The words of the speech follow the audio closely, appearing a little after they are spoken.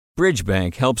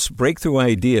Bridgebank helps breakthrough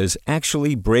ideas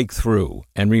actually break through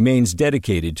and remains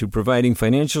dedicated to providing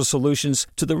financial solutions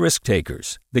to the risk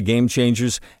takers, the game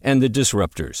changers, and the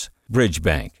disruptors.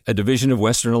 Bridgebank, a division of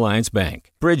Western Alliance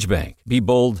Bank. Bridgebank. Be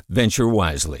bold, venture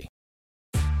wisely.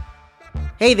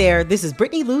 Hey there, this is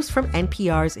Brittany Luce from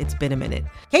NPR's It's Been a Minute.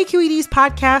 KQED's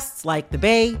podcasts like The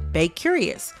Bay, Bay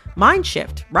Curious, Mind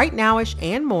Shift, Right Nowish,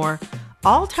 and more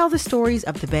all tell the stories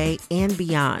of the Bay and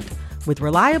beyond with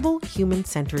reliable,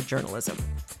 human-centered journalism.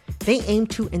 They aim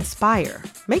to inspire,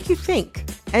 make you think,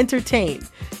 entertain,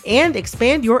 and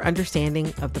expand your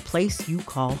understanding of the place you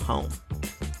call home.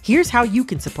 Here's how you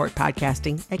can support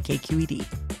podcasting at KQED.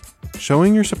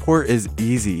 Showing your support is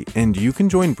easy, and you can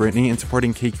join Brittany in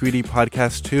supporting KQED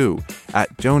Podcast too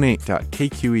at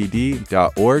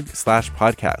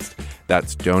donate.kqed.org/podcast.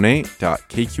 That's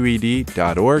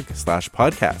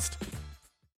donate.kqed.org/podcast.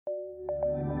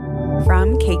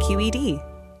 From KQED.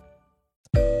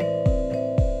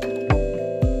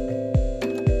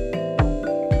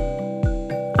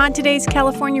 On today's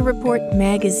California Report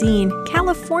magazine,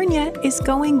 California is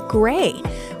going gray.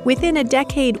 Within a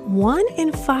decade, 1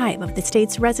 in 5 of the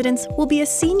state's residents will be a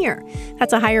senior.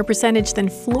 That's a higher percentage than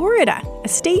Florida, a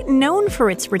state known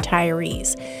for its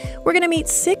retirees. We're going to meet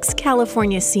 6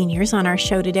 California seniors on our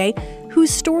show today whose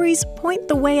stories point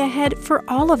the way ahead for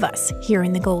all of us here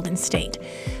in the Golden State.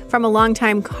 From a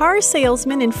longtime car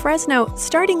salesman in Fresno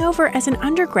starting over as an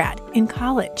undergrad in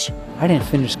college. I didn't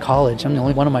finish college. I'm the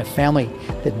only one in my family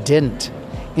that didn't.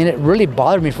 And it really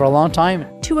bothered me for a long time.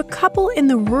 To a couple in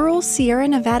the rural Sierra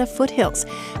Nevada foothills,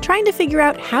 trying to figure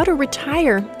out how to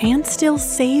retire and still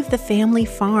save the family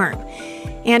farm.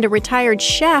 And a retired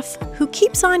chef who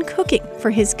keeps on cooking for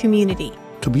his community.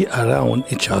 To be around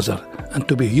each other and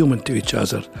to be human to each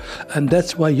other. And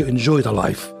that's why you enjoy the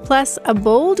life. Plus, a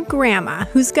bold grandma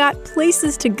who's got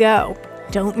places to go.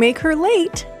 Don't make her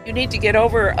late. You need to get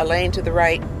over a lane to the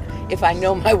right. If I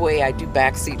know my way, I do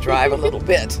backseat drive a little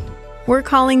bit. We're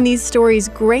calling these stories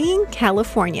Graying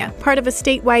California, part of a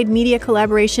statewide media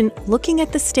collaboration looking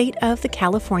at the state of the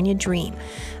California dream.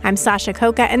 I'm Sasha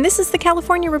Coca, and this is the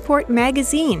California Report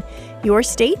magazine. Your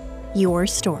state, your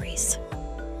stories.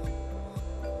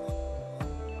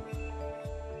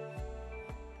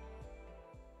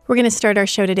 We're going to start our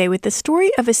show today with the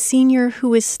story of a senior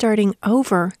who is starting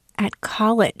over at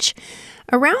college.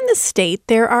 Around the state,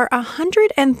 there are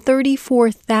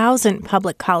 134,000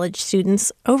 public college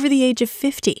students over the age of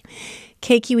 50.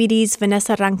 KQED's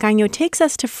Vanessa Rancaño takes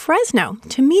us to Fresno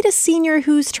to meet a senior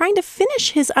who's trying to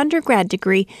finish his undergrad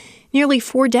degree nearly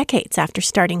 4 decades after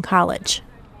starting college.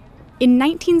 In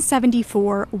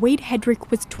 1974, Wade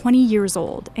Hedrick was 20 years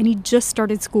old, and he just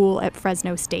started school at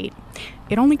Fresno State.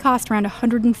 It only cost around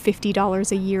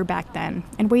 $150 a year back then,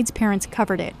 and Wade's parents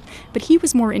covered it. But he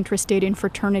was more interested in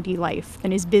fraternity life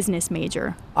than his business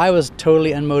major. I was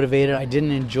totally unmotivated. I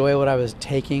didn't enjoy what I was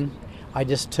taking. I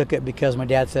just took it because my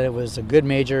dad said it was a good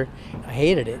major. I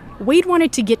hated it. Wade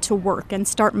wanted to get to work and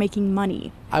start making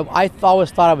money. I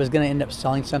always thought I was going to end up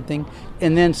selling something.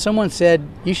 And then someone said,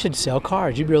 you should sell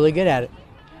cars. You'd be really good at it.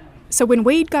 So when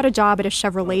Wade got a job at a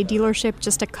Chevrolet dealership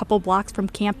just a couple blocks from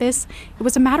campus, it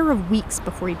was a matter of weeks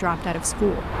before he dropped out of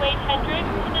school. Wade Hendrick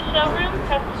in the showroom,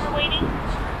 customer waiting.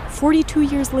 42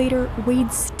 years later,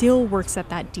 Wade still works at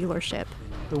that dealership.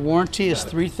 The warranty is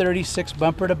 $336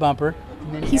 bumper to bumper.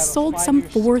 He's sold some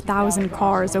 4,000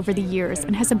 cars over the years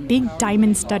and has a big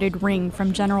diamond-studded ring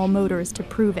from General Motors to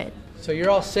prove it. So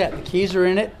you're all set. The keys are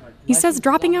in it. He says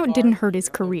dropping out didn't hurt his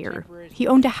career. He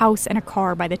owned a house and a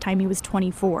car by the time he was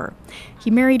 24. He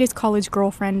married his college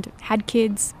girlfriend, had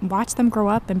kids, watched them grow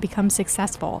up and become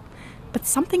successful. But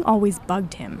something always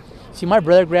bugged him. See, my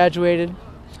brother graduated,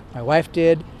 my wife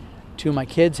did, 2 of my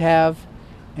kids have,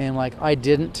 and I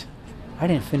didn't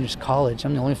finish college.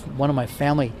 I'm the only one in my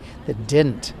family that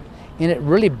didn't. And it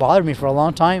really bothered me for a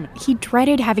long time. He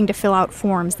dreaded having to fill out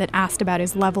forms that asked about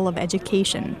his level of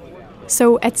education.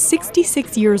 So at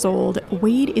 66 years old,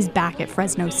 Wade is back at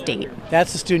Fresno State.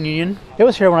 That's the student union. It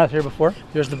was here when I was here before.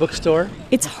 There's the bookstore.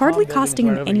 It's hardly costing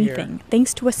him anything,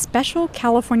 thanks to a special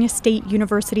California State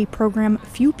University program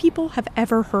few people have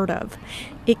ever heard of.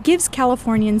 It gives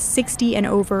Californians 60 and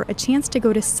over a chance to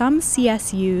go to some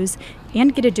CSUs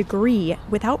and get a degree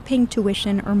without paying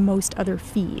tuition or most other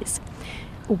fees.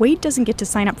 Wade doesn't get to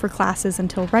sign up for classes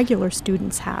until regular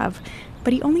students have,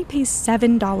 but he only pays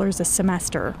 $7 a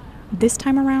semester. This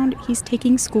time around, he's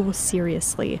taking school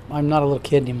seriously. I'm not a little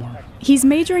kid anymore. He's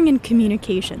majoring in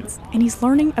communications, and he's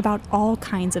learning about all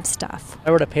kinds of stuff.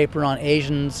 I wrote a paper on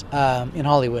Asians in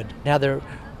Hollywoad, how they're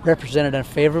represented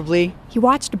unfavorably. He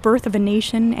watched Birth of a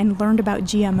Nation and learned about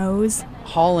GMOs.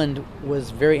 Holland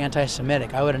was very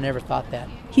anti-Semitic. I would have never thought that.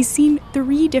 He's seen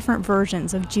 3 different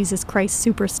versions of Jesus Christ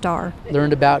Superstar.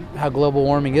 Learned about how global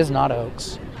warming is not a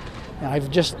hoax.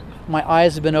 My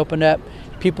eyes have been opened up.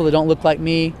 People that don't look like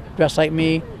me, dress like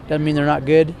me, doesn't mean they're not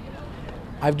good.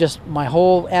 My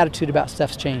whole attitude about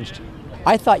stuff's changed.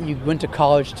 I thought you went to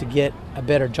college to get a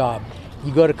better job.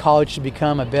 You go to college to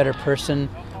become a better person.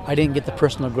 I didn't get the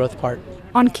personal growth part.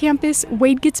 On campus,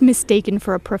 Wade gets mistaken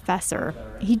for a professor.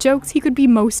 He jokes he could be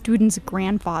most students'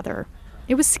 grandfather.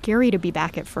 It was scary to be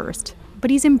back at first,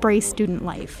 but he's embraced student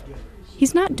life.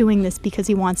 He's not doing this because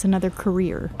he wants another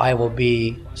career. I will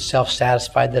be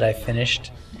self-satisfied that I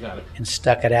finished and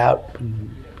stuck it out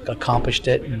and accomplished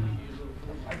it, and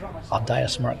I'll die a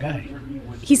smart guy.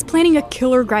 He's planning a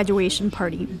killer graduation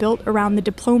party built around the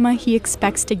diploma he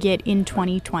expects to get in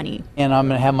 2020. And I'm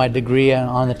going to have my degree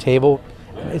on the table.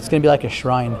 It's going to be like a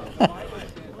shrine.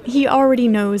 He already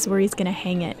knows where he's going to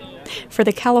hang it. For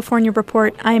the California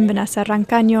Report, I'm Vanessa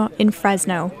Rancaño in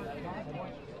Fresno.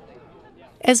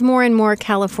 As more and more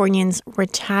Californians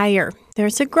retire,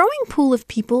 there's a growing pool of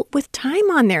people with time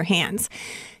on their hands.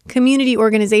 Community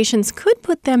organizations could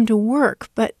put them to work,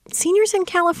 but seniors in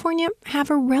California have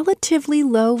a relatively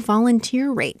low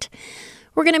volunteer rate.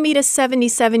 We're going to meet a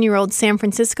 77-year-old San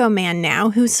Francisco man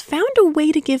now who's found a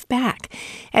way to give back.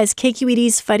 As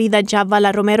KQED's Farida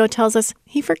Jabvala Romero tells us,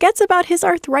 he forgets about his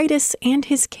arthritis and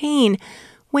his cane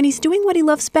when he's doing what he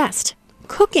loves best,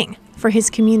 cooking for his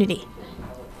community.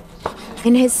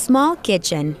 In his small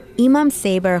kitchen, Imam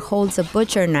Saber holds a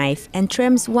butcher knife and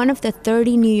trims one of the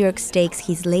 30 New York steaks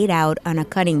he's laid out on a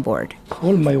cutting board.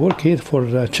 All my work here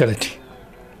for charity.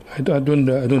 I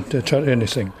don't charge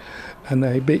anything. And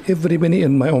I pay every penny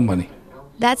in my own money.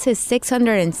 That's his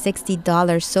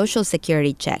 $660 Social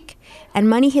Security check, and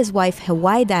money his wife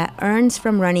Hawaida earns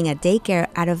from running a daycare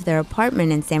out of their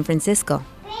apartment in San Francisco.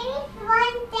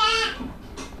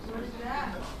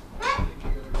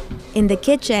 In the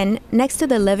kitchen, next to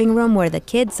the living room where the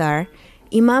kids are,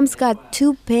 Imam's got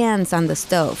 2 pans on the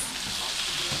stove.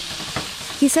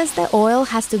 He says the oil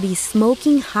has to be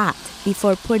smoking hot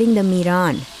before putting the meat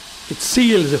on. It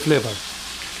seals the flavor.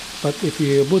 But if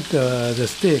you put the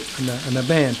steak in a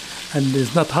pan and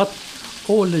it's not hot,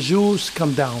 all the juice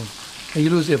come down and you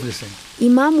lose everything.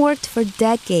 Imam worked for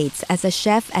decades as a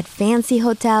chef at fancy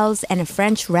hotels and a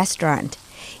French restaurant.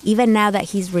 Even now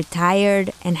that he's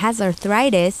retired and has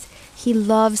arthritis, he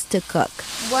loves to cook.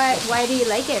 Why do you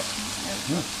like it?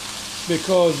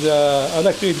 Because I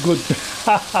like to eat good.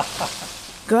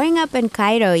 Growing up in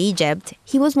Cairo, Egypt,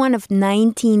 he was one of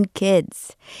 19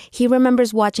 kids. He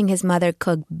remembers watching his mother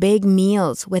cook big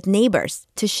meals with neighbors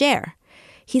to share.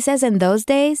 He says in those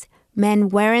days, men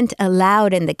weren't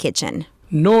allowed in the kitchen.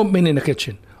 No men in the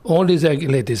kitchen, only the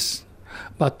ladies.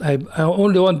 But I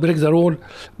only want to break the rule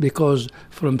because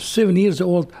from 7 years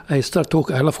old, I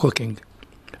love cooking.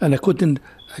 And I couldn't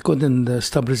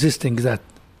stop resisting that.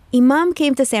 Imam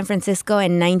came to San Francisco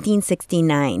in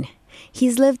 1969.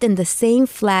 He's lived in the same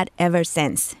flat ever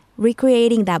since,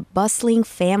 recreating that bustling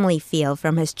family feel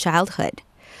from his childhood.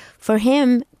 For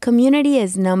him, community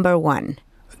is number one.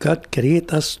 God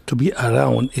created us to be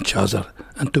around each other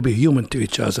and to be human to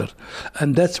each other.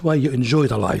 And that's why you enjoy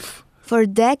the life. For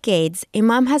decades,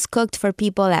 Imam has cooked for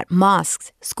people at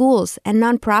mosques, schools, and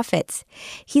nonprofits.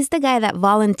 He's the guy that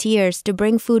volunteers to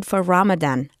bring food for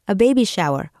Ramadan, a baby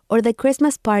shower, or the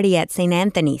Christmas party at St.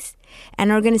 Anthony's, an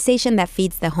organization that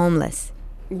feeds the homeless.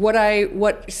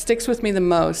 What sticks with me the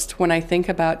most when I think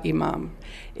about Imam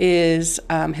is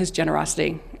his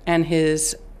generosity and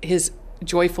his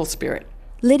joyful spirit.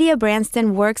 Lydia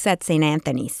Branston works at St.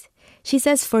 Anthony's. She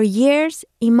says for years,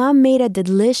 Imam made a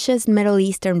delicious Middle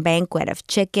Eastern banquet of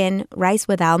chicken, rice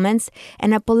with almonds,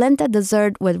 and a polenta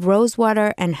dessert with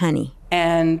rosewater and honey.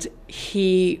 And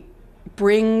he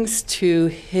brings to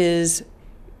his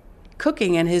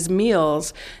cooking and his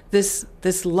meals this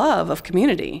love of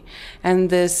community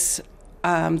and this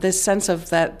sense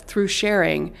of that through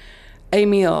sharing a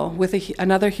meal with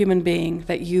another human being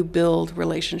that you build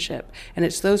relationship. And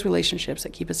it's those relationships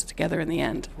that keep us together in the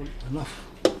end. Enough.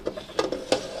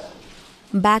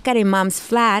 Back at Imam's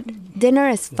flat, dinner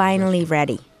is finally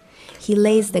ready. He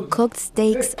lays the cooked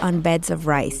steaks on beds of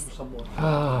rice.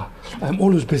 I'm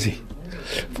always busy.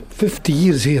 50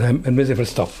 years here, I'm busy for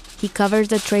stuff. He covers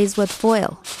the trays with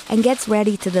foil and gets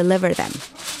ready to deliver them.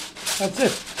 That's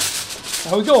it.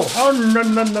 Here we go.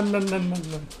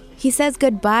 He says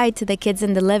goodbye to the kids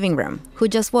in the living room, who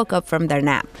just woke up from their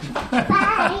nap.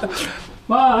 Bye.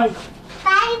 Bye.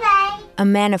 Bye-bye. A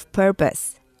man of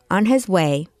purpose, on his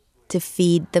way to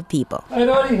feed the people. Hi,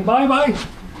 Donnie. Bye-bye.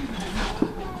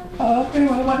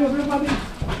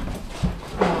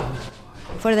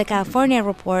 For the California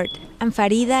Report, I'm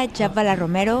Farida Chavala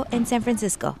Romero in San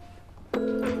Francisco.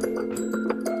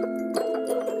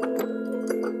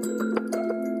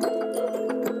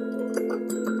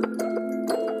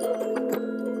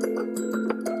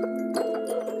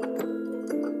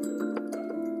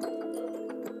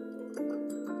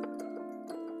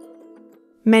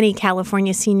 Many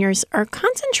California seniors are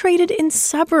concentrated in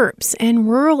suburbs and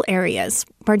rural areas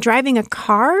where driving a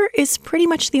car is pretty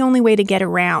much the only way to get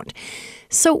around.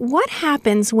 So what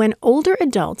happens when older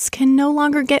adults can no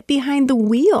longer get behind the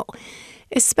wheel,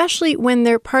 especially when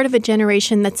they're part of a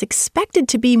generation that's expected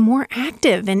to be more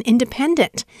active and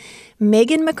independent?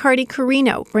 Megan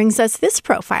McCarty-Carino brings us this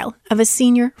profile of a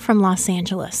senior from Los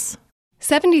Angeles.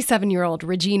 77-year-old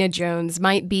Regina Jones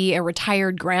might be a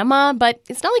retired grandma, but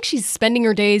it's not like she's spending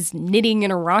her days knitting in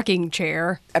a rocking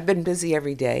chair. I've been busy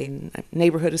every day.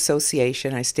 Neighborhood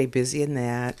association, I stay busy in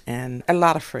that, and a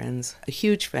lot of friends, a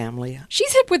huge family.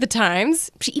 She's hip with the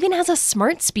times. She even has a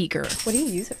smart speaker. What do you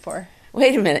use it for?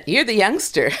 Wait a minute, you're the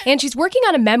youngster. And she's working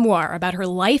on a memoir about her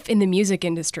life in the music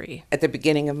industry. At the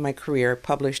beginning of my career, I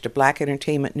published a black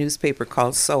entertainment newspaper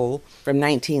called Soul from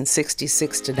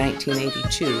 1966 to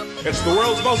 1982. It's the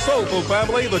world's most soulful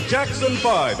family, the Jackson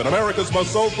 5, and America's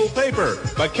most soulful paper,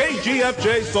 the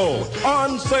KGFJ Soul,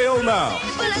 on sale now.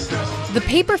 The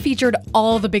paper featured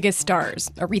all the biggest stars: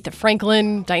 Aretha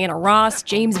Franklin, Diana Ross,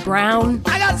 James Brown.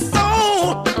 I got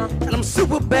soul, and I'm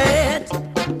super bad.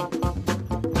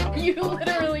 You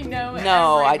literally know it.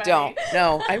 No, I don't.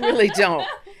 No, I really don't.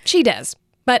 She does.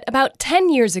 But about 10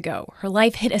 years ago, her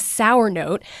life hit a sour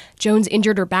note. Jones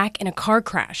injured her back in a car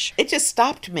crash. It just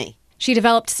stopped me. She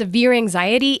developed severe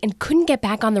anxiety and couldn't get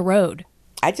back on the road.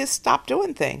 I just stopped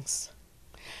doing things.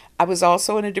 I was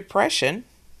also in a depression,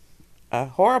 a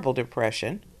horrible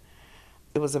depression.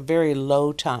 It was a very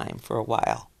low time for a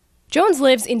while. Jones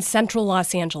lives in central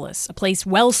Los Angeles, a place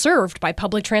well served by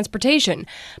public transportation.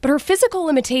 But her physical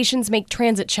limitations make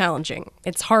transit challenging.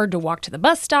 It's hard to walk to the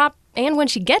bus stop, and when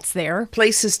she gets there...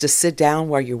 Places to sit down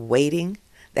while you're waiting,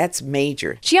 that's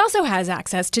major. She also has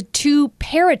access to 2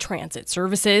 paratransit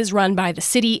services run by the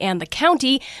city and the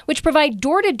county, which provide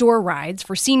door-to-door rides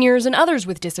for seniors and others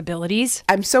with disabilities.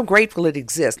 I'm so grateful it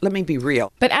exists. Let me be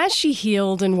real. But as she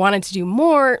healed and wanted to do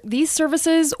more, these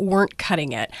services weren't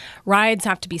cutting it. Rides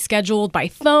have to be scheduled by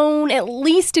phone at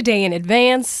least a day in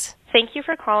advance. Thank you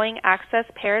for calling Access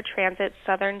Paratransit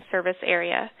Southern Service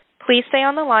Area. Please stay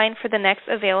on the line for the next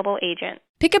available agent.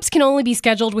 Pickups can only be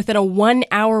scheduled within a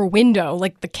 1-hour window,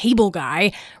 like the cable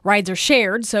guy. Rides are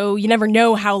shared, so you never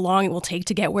know how long it will take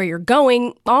to get where you're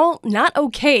going. All not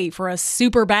okay for a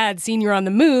super bad senior on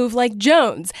the move like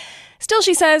Jones. Still,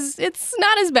 she says, it's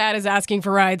not as bad as asking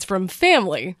for rides from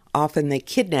family. Often they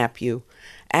kidnap you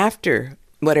after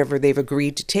whatever they've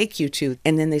agreed to take you to,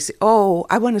 and then they say, oh,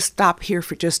 I want to stop here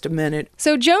for just a minute.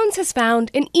 So Jones has found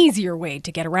an easier way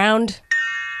to get around.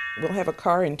 We'll have a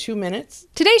car in 2 minutes.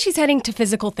 Today she's heading to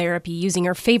physical therapy using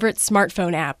her favorite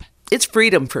smartphone app. It's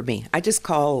freedom for me. I just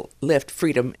call Lyft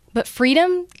freedom. But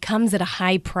freedom comes at a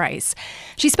high price.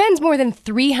 She spends more than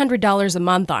 $300 a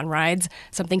month on rides,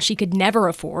 something she could never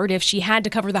afford if she had to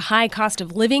cover the high cost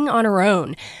of living on her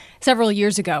own. Several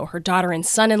years ago, her daughter and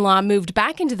son-in-law moved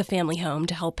back into the family home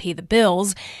to help pay the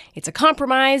bills. It's a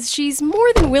compromise she's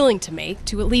more than willing to make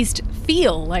to at least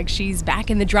feel like she's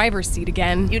back in the driver's seat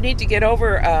again. You need to get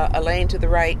over a lane to the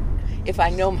right. If I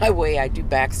know my way, I do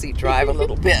backseat drive a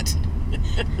little bit.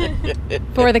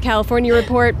 For the California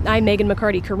Report, I'm Megan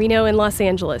McCarty-Carino in Los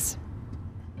Angeles.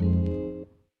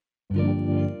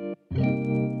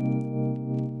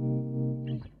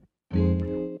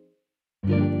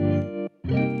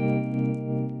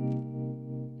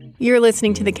 You're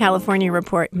listening to the California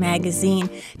Report magazine.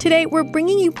 Today, we're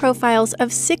bringing you profiles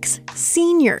of 6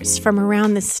 seniors from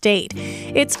around the state.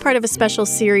 It's part of a special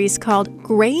series called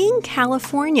Graying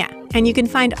California, and you can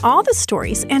find all the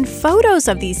stories and photos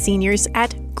of these seniors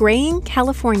at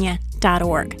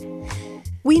grayingcalifornia.org.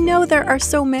 We know there are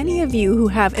so many of you who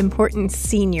have important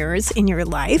seniors in your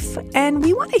life, and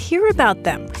we want to hear about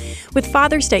them. With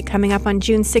Father's Day coming up on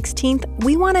June 16th,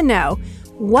 we want to know,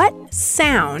 what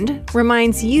sound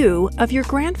reminds you of your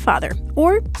grandfather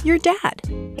or your dad?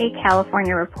 A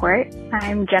California Report.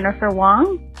 I'm Jennifer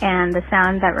Wong, and the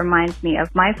sound that reminds me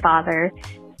of my father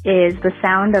is the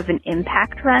sound of an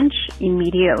impact wrench,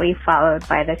 immediately followed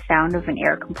by the sound of an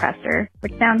air compressor,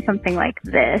 which sounds something like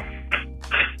this.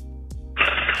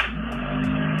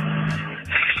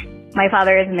 My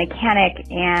father is a mechanic,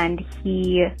 and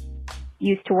he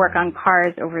used to work on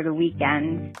cars over the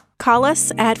weekends. Call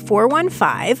us at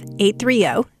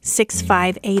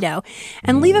 415-830-6580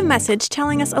 and leave a message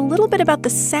telling us a little bit about the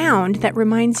sound that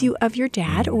reminds you of your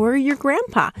dad or your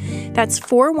grandpa. That's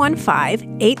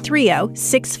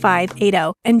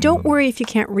 415-830-6580. And don't worry if you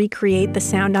can't recreate the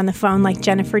sound on the phone like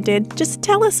Jennifer did. Just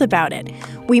tell us about it.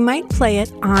 We might play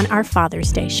it on our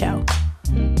Father's Day show.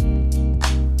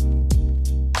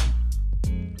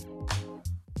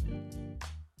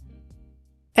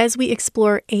 As we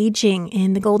explore aging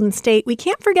in the Golden State, we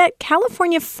can't forget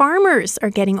California farmers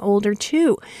are getting older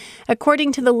too.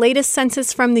 According to the latest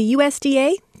census from the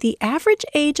USDA, the average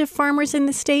age of farmers in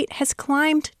the state has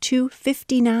climbed to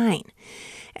 59.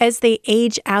 As they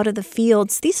age out of the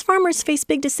fields, these farmers face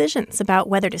big decisions about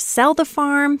whether to sell the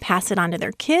farm, pass it on to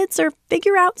their kids, or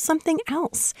figure out something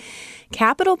else.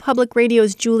 Capital Public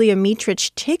Radio's Julia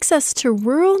Mitrich takes us to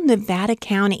rural Nevada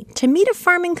County to meet a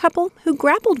farming couple who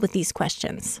grappled with these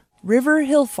questions. River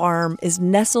Hill Farm is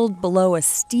nestled below a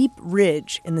steep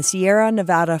ridge in the Sierra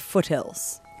Nevada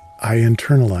foothills. I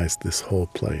internalized this whole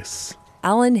place.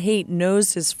 Alan Haight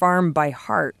knows his farm by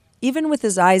heart, even with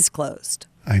his eyes closed.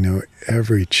 I know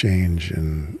every change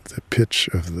in the pitch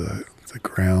of the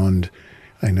ground.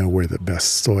 I know where the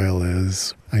best soil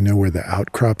is. I know where the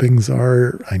outcroppings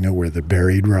are. I know where the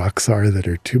buried rocks are that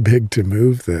are too big to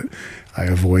move that I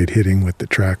avoid hitting with the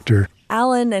tractor.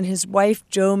 Alan and his wife,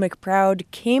 Jo McProud,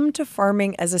 came to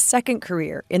farming as a second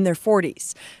career in their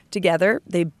 40s. Together,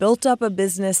 they built up a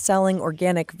business selling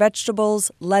organic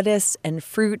vegetables, lettuce, and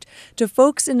fruit to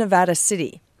folks in Nevada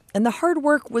City. And the hard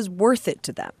work was worth it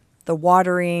to them. The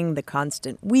watering, the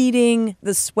constant weeding,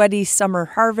 the sweaty summer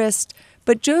harvest.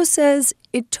 But Jo says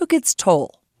it took its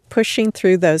toll. Pushing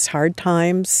through those hard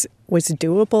times was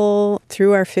doable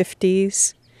through our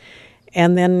 50s.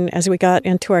 And then as we got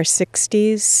into our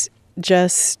 60s,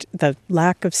 just the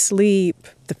lack of sleep,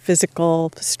 the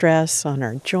physical stress on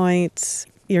our joints,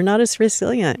 you're not as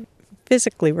resilient.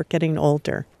 Physically, we're getting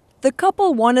older. The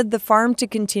couple wanted the farm to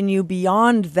continue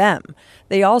beyond them.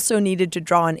 They also needed to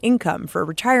draw an income for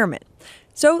retirement.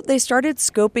 So they started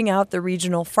scoping out the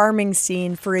regional farming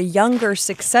scene for a younger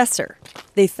successor.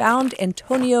 They found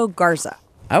Antonio Garza.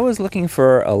 I was looking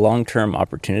for a long-term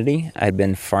opportunity. I'd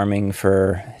been farming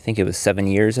for, I think it was 7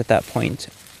 years at that point.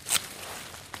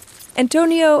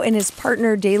 Antonio and his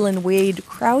partner Dalen Wade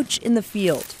crouch in the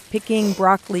field, picking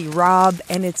broccoli rabe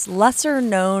and its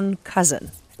lesser-known cousin.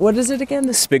 What is it again?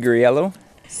 Spigariello.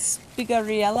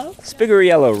 Spigariello?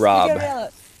 Spigariello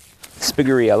rabe.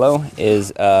 Spigariello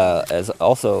is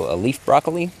also a leaf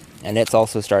broccoli, and it's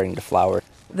also starting to flower.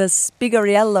 The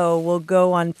spigariello will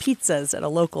go on pizzas at a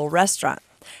local restaurant.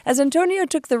 As Antonio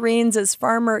took the reins as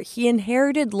farmer, he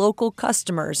inherited local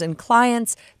customers and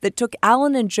clients that took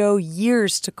Alan and Jo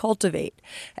years to cultivate.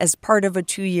 As part of a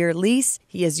 2-year lease,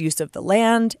 he has use of the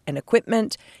land and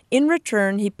equipment. In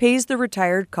return, he pays the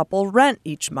retired couple rent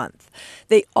each month.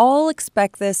 They all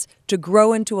expect this to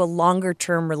grow into a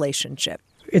longer-term relationship.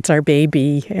 It's our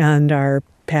baby and our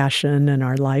passion and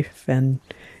our life. And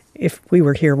if we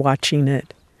were here watching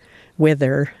it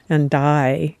wither and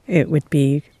die, it would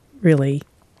be really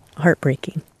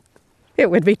heartbreaking.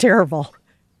 It would be terrible.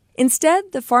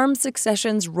 Instead, the farm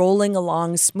succession's rolling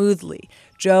along smoothly.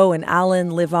 Jo and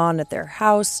Alan live on at their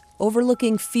house,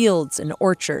 overlooking fields and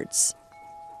orchards.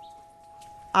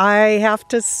 I have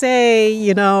to say,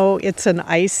 it's an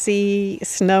icy,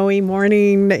 snowy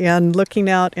morning, and looking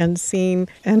out and seeing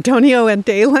Antonio and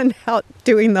Dalen out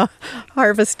doing the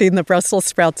harvesting the Brussels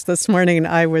sprouts this morning,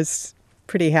 I was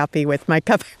pretty happy with my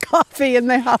cup of coffee in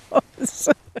the house.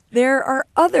 There are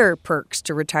other perks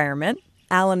to retirement.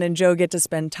 Alan and Jo get to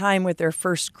spend time with their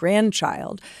first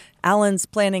grandchild. Alan's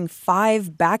planning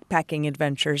 5 backpacking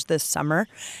adventures this summer,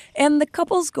 and the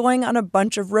couple's going on a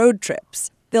bunch of road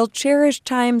trips. They'll cherish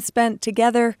time spent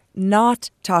together,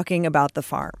 not talking about the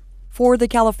farm. For the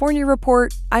California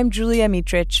Report, I'm Julia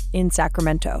Mitrich in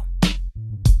Sacramento.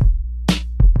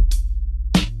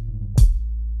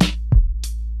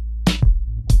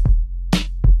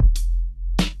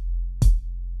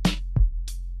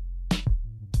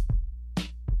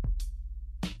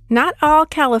 Not all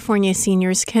California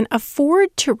seniors can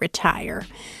afford to retire.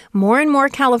 More and more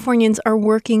Californians are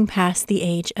working past the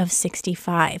age of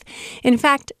 65. In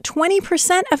fact,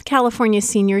 20% of California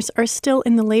seniors are still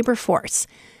in the labor force.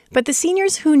 But the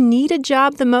seniors who need a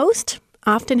job the most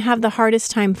often have the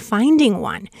hardest time finding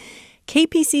one.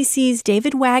 KPCC's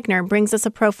David Wagner brings us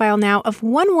a profile now of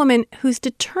one woman who's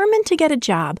determined to get a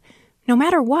job, no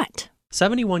matter what.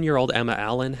 71-year-old Emma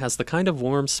Allen has the kind of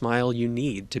warm smile you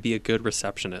need to be a good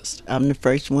receptionist. I'm the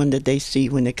first one that they see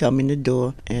when they come in the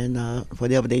door, and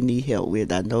whatever they need help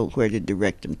with, I know where to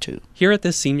direct them to. Here at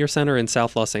this senior center in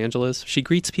South Los Angeles, she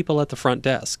greets people at the front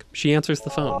desk. She answers the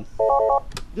phone.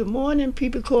 Good morning,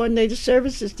 People Coordinated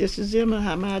Services. This is Emma.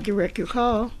 How may I direct your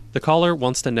call? The caller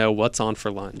wants to know what's on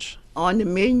for lunch. On the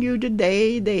menu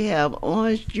today, they have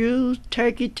orange juice,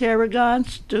 turkey tarragon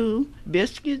stew,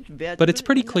 biscuits, vegetables. But it's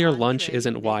pretty clear lunch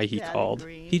isn't why he called.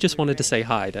 He just wanted to say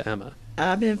hi to Emma.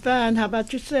 I've been fine. How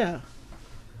about yourself?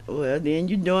 Well, then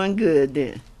you're doing good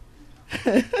then.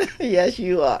 Yes,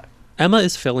 you are. Emma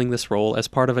is filling this role as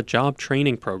part of a job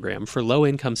training program for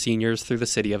low-income seniors through the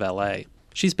city of LA.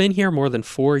 She's been here more than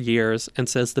 4 years and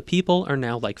says the people are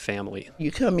now like family.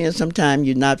 You come in sometime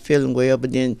you're not feeling well,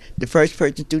 but then the first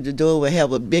person through the door will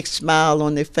have a big smile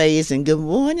on their face and good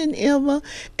morning, Emma.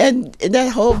 And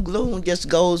that whole gloom just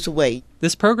goes away.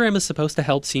 This program is supposed to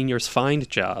help seniors find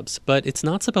jobs, but it's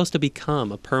not supposed to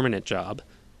become a permanent job.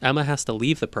 Emma has to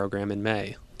leave the program in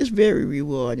May. It's very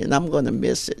rewarding. I'm going to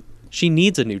miss it. She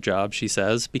needs a new job, she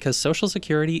says, because Social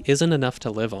Security isn't enough to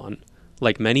live on.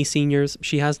 Like many seniors,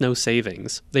 she has no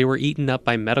savings. They were eaten up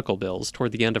by medical bills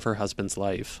toward the end of her husband's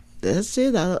life. That's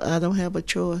it. I don't have a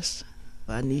choice.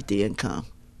 I need the income.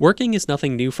 Working is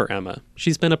nothing new for Emma.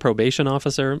 She's been a probation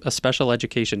officer, a special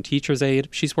education teacher's aide.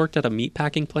 She's worked at a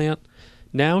meatpacking plant.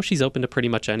 Now she's open to pretty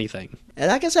much anything. And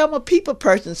like I said, I'm a people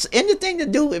person. So anything to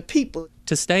do with people.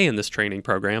 To stay in this training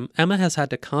program, Emma has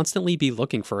had to constantly be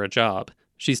looking for a job.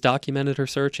 She's documented her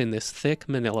search in this thick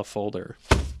manila folder.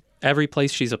 Every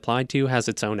place she's applied to has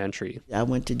its own entry. I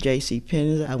went to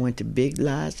JCPenney, I went to Big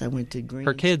Lots, I went to Green.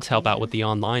 Her kids help out with the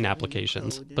online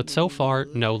applications, but so far,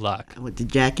 no luck. I went to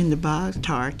Jack in the Box,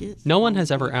 Target. No one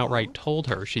has ever outright told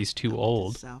her she's too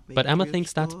old, but Emma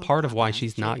thinks that's part of why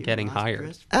she's not getting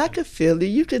hired. I could feel it,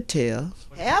 you could tell.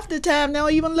 Half the time, they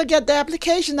don't even look at the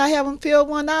application. I haven't filled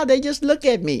one out, they just look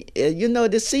at me,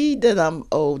 to see that I'm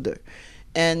older.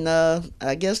 And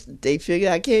I guess they figure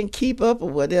I can't keep up or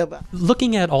whatever.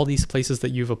 Looking at all these places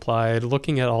that you've applied,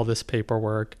 looking at all this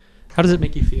paperwork, how does it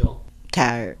make you feel?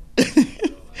 Tired.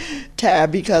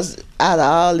 Tired because out of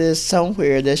all this,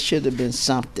 somewhere there should have been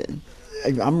something.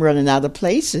 I'm running out of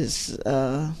places.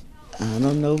 I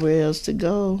don't know where else to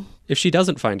go. If she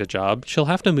doesn't find a job, she'll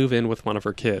have to move in with one of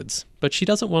her kids. But she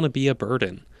doesn't want to be a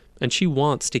burden, and she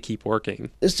wants to keep working.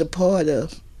 It's a part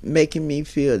of making me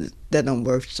feel that I'm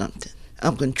worth something.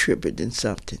 I'm contributing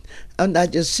something. I'm not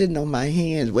just sitting on my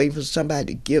hands waiting for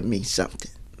somebody to give me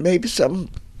something. Maybe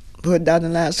put down the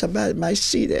line, somebody might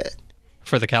see that.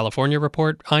 For the California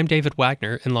Report, I'm David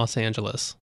Wagner in Los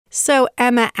Angeles. So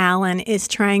Emma Allen is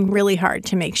trying really hard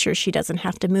to make sure she doesn't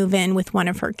have to move in with one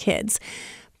of her kids.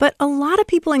 But a lot of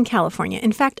people in California,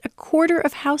 in fact, a quarter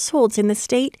of households in the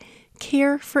state,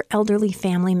 care for elderly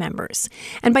family members.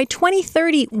 And by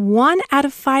 2030, 1 out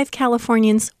of 5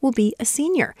 Californians will be a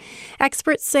senior.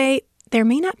 Experts say there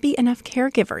may not be enough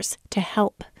caregivers to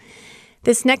help.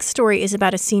 This next story is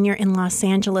about a senior in Los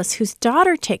Angeles whose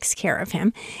daughter takes care of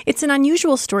him. It's an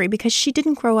unusual story because she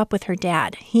didn't grow up with her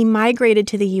dad. He migrated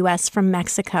to the U.S. from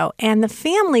Mexico, and the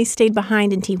family stayed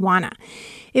behind in Tijuana.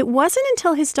 It wasn't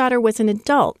until his daughter was an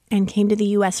adult and came to the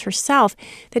U.S. herself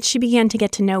that she began to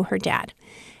get to know her dad.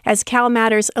 As Cal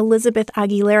Matters' Elizabeth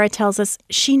Aguilera tells us,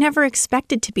 she never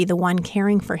expected to be the one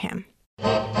caring for him.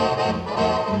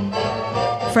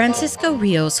 Francisco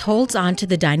Rios holds onto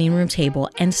the dining room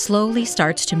table and slowly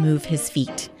starts to move his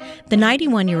feet. The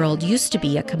 91-year-old used to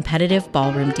be a competitive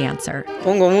ballroom dancer. I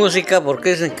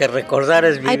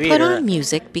put on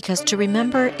music because to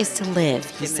remember is to live,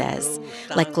 he says.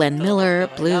 Like Glenn Miller,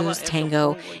 blues,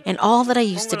 tango, and all that I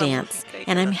used to dance.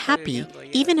 And I'm happy,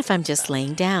 even if I'm just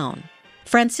laying down.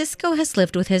 Francisco has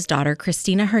lived with his daughter,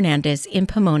 Cristina Hernandez, in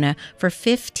Pomona for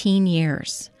 15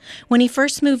 years. When he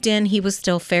first moved in, he was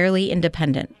still fairly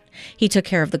independent. He took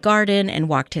care of the garden and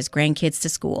walked his grandkids to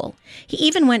school. He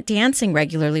even went dancing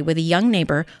regularly with a young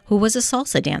neighbor who was a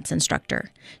salsa dance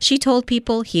instructor. She told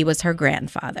people he was her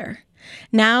grandfather.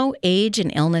 Now, age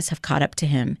and illness have caught up to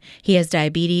him. He has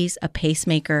diabetes, a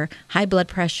pacemaker, high blood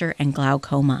pressure, and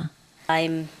glaucoma.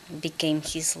 I became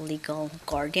his legal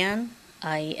guardian.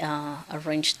 I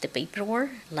arranged the paperwork,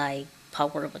 like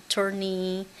power of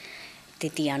attorney,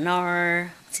 the DNR,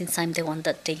 since I'm the one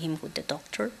that take him with the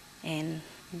doctor. And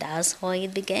that's how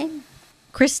it began.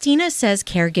 Cristina says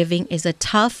caregiving is a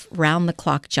tough,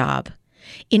 round-the-clock job.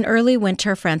 In early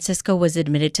winter, Francisco was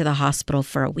admitted to the hospital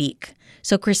for a week,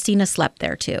 so Cristina slept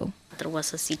there too. There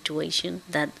was a situation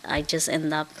that I just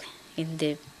ended up in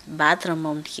the bathroom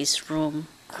of his room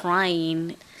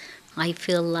crying I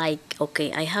feel like,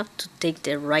 okay, I have to take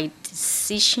the right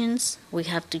decisions. We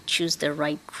have to choose the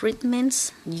right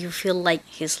treatments. You feel like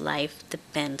his life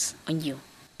depends on you.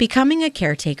 Becoming a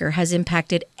caretaker has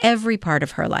impacted every part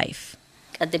of her life.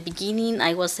 At the beginning,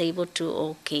 I was able to,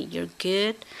 okay, you're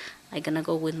good. I'm going to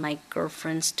go with my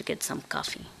girlfriends to get some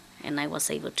coffee. And I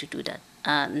was able to do that.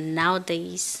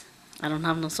 Nowadays, I don't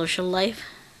have no social life.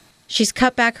 She's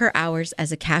cut back her hours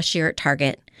as a cashier at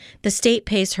Target. The state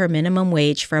pays her minimum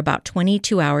wage for about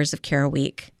 22 hours of care a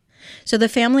week. So the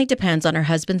family depends on her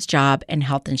husband's job and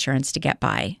health insurance to get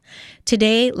by.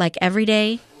 Today, like every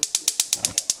day,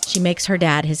 she makes her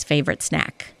dad his favorite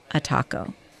snack, a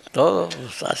taco.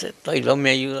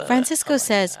 Francisco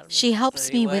says she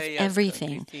helps me with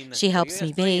everything. She helps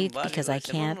me bathe because I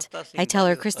can't. I tell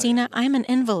her, Christina, I'm an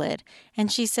invalid.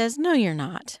 And she says, no, you're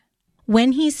not.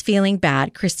 When he's feeling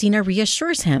bad, Christina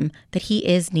reassures him that he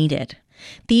is needed.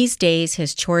 These days,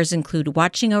 his chores include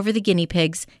watching over the guinea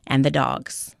pigs and the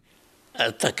dogs.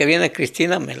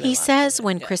 He says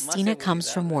when Christina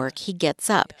comes from work, he gets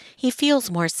up. He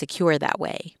feels more secure that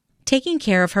way. Taking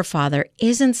care of her father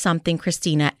isn't something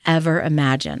Christina ever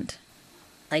imagined.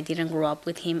 I didn't grow up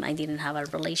with him. I didn't have a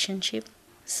relationship.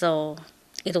 So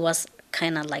it was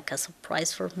kind of like a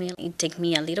surprise for me. It took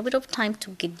me a little bit of time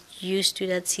to get used to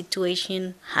that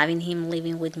situation, having him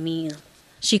living with me.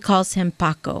 She calls him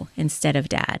Paco instead of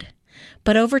Dad.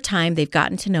 But over time, they've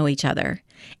gotten to know each other.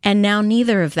 And now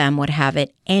neither of them would have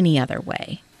it any other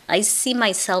way. I see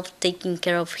myself taking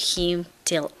care of him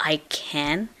till I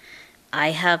can.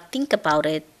 I have think about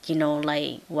it,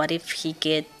 like what if he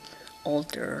get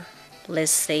older?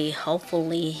 Let's say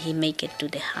hopefully he make it to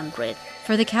the 100.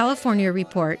 For the California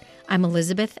Report, I'm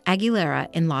Elizabeth Aguilera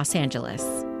in Los Angeles.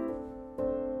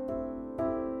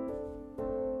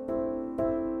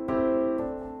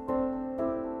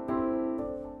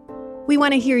 We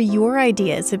want to hear your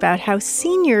ideas about how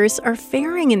seniors are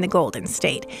faring in the Golden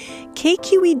State.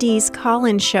 KQED's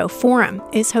call-in show Forum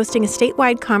is hosting a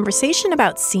statewide conversation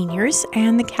about seniors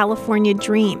and the California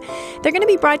Dream. They're going to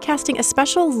be broadcasting a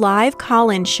special live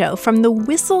call-in show from the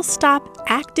Whistle Stop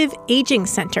Active Aging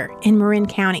Center in Marin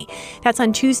County. That's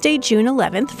on Tuesday, June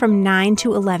 11th from 9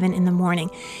 to 11 in the morning.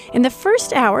 In the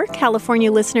first hour, California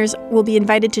listeners will be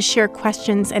invited to share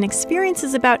questions and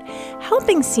experiences about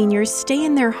helping seniors stay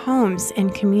in their homes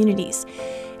and communities.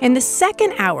 In the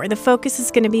second hour, the focus is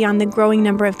going to be on the growing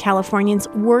number of Californians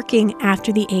working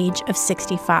after the age of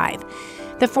 65.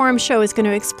 The Forum show is going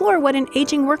to explore what an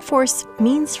aging workforce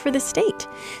means for the state.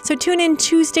 So tune in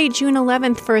Tuesday, June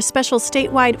 11th for a special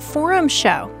statewide Forum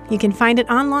show. You can find it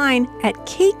online at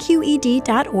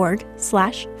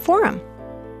kqed.org/forum.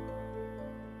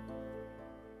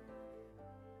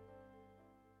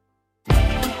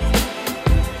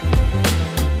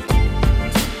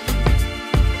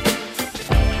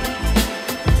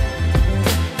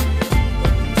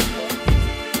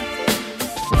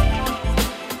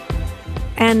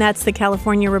 And that's the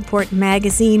California Report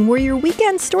magazine. We're your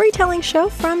weekend storytelling show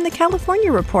from the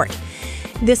California Report.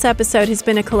 This episode has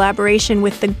been a collaboration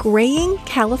with the Graying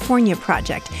California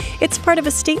Project. It's part of a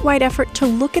statewide effort to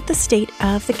look at the state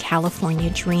of the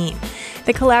California Dream.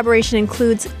 The collaboration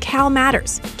includes Cal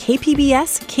Matters,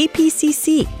 KPBS,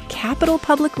 KPCC, Capital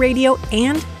Public Radio,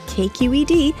 and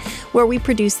KQED, where we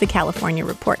produce the California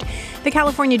Report. The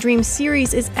California Dream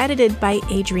series is edited by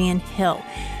Adrian Hill.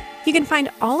 You can find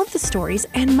all of the stories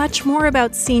and much more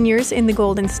about seniors in the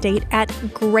Golden State at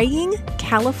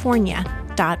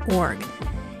grayingcalifornia.org.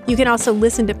 You can also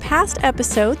listen to past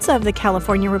episodes of the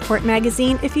California Report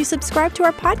magazine if you subscribe to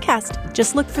our podcast.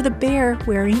 Just look for the bear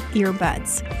wearing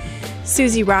earbuds.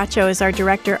 Susie Racho is our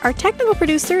director. Our technical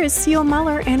producer is Seal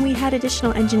Muller, and we had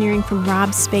additional engineering from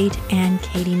Rob Spate and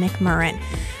Katie McMurrin.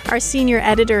 Our senior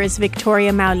editor is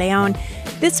Victoria Mauleon.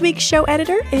 This week's show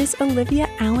editor is Olivia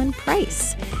Allen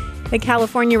Price. The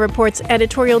California Report's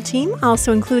editorial team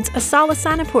also includes Asala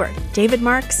Sanapur, David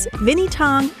Marks, Vinnie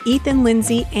Tong, Ethan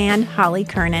Lindsay, and Holly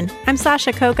Kernan. I'm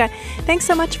Sasha Coca. Thanks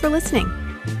so much for listening.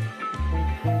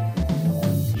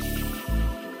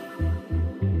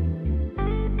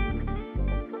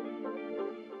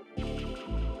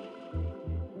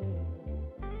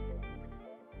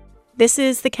 This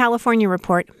is the California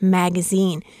Report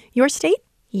magazine. Your state,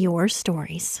 your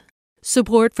stories.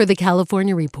 Support for the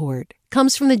California Report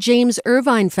comes from the James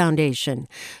Irvine Foundation,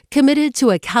 committed to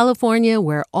a California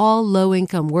where all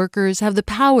low-income workers have the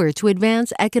power to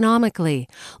advance economically.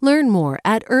 Learn more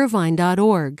at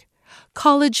irvine.org.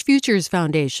 College Futures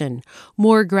Foundation,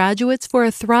 more graduates for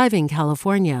a thriving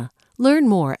California. Learn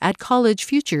more at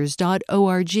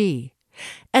collegefutures.org.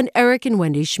 And Eric and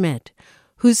Wendy Schmidt,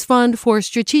 whose Fund for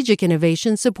Strategic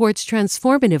Innovation supports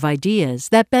transformative ideas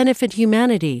that benefit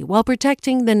humanity while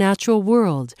protecting the natural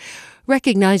world,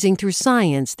 recognizing through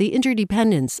science the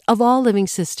interdependence of all living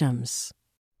systems.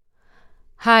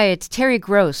 Hi, it's Terry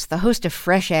Gross, the host of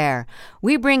Fresh Air.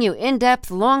 We bring you in-depth,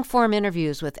 long-form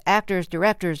interviews with actors,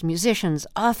 directors, musicians,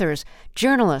 authors,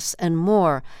 journalists, and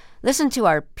more. Listen to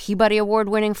our Peabody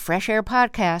Award-winning Fresh Air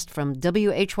podcast from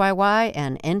WHYY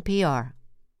and NPR.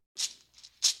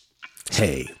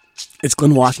 Hey, it's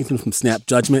Glenn Washington from Snap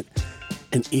Judgment.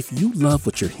 And if you love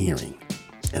what you're hearing,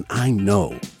 and I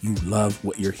know you love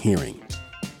what you're hearing,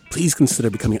 please consider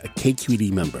becoming a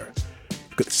KQED member.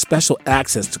 Get special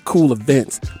access to cool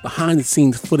events,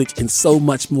 behind-the-scenes footage, and so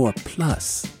much more.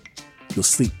 Plus, you'll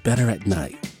sleep better at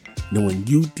night, knowing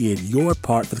you did your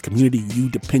part for the community you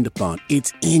depend upon.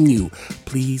 It's in you.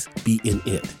 Please be in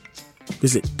it.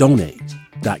 Visit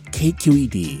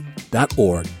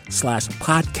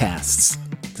donate.kqed.org/podcasts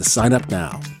to sign up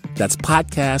now. That's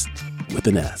podcast with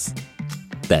an S.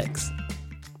 Thanks.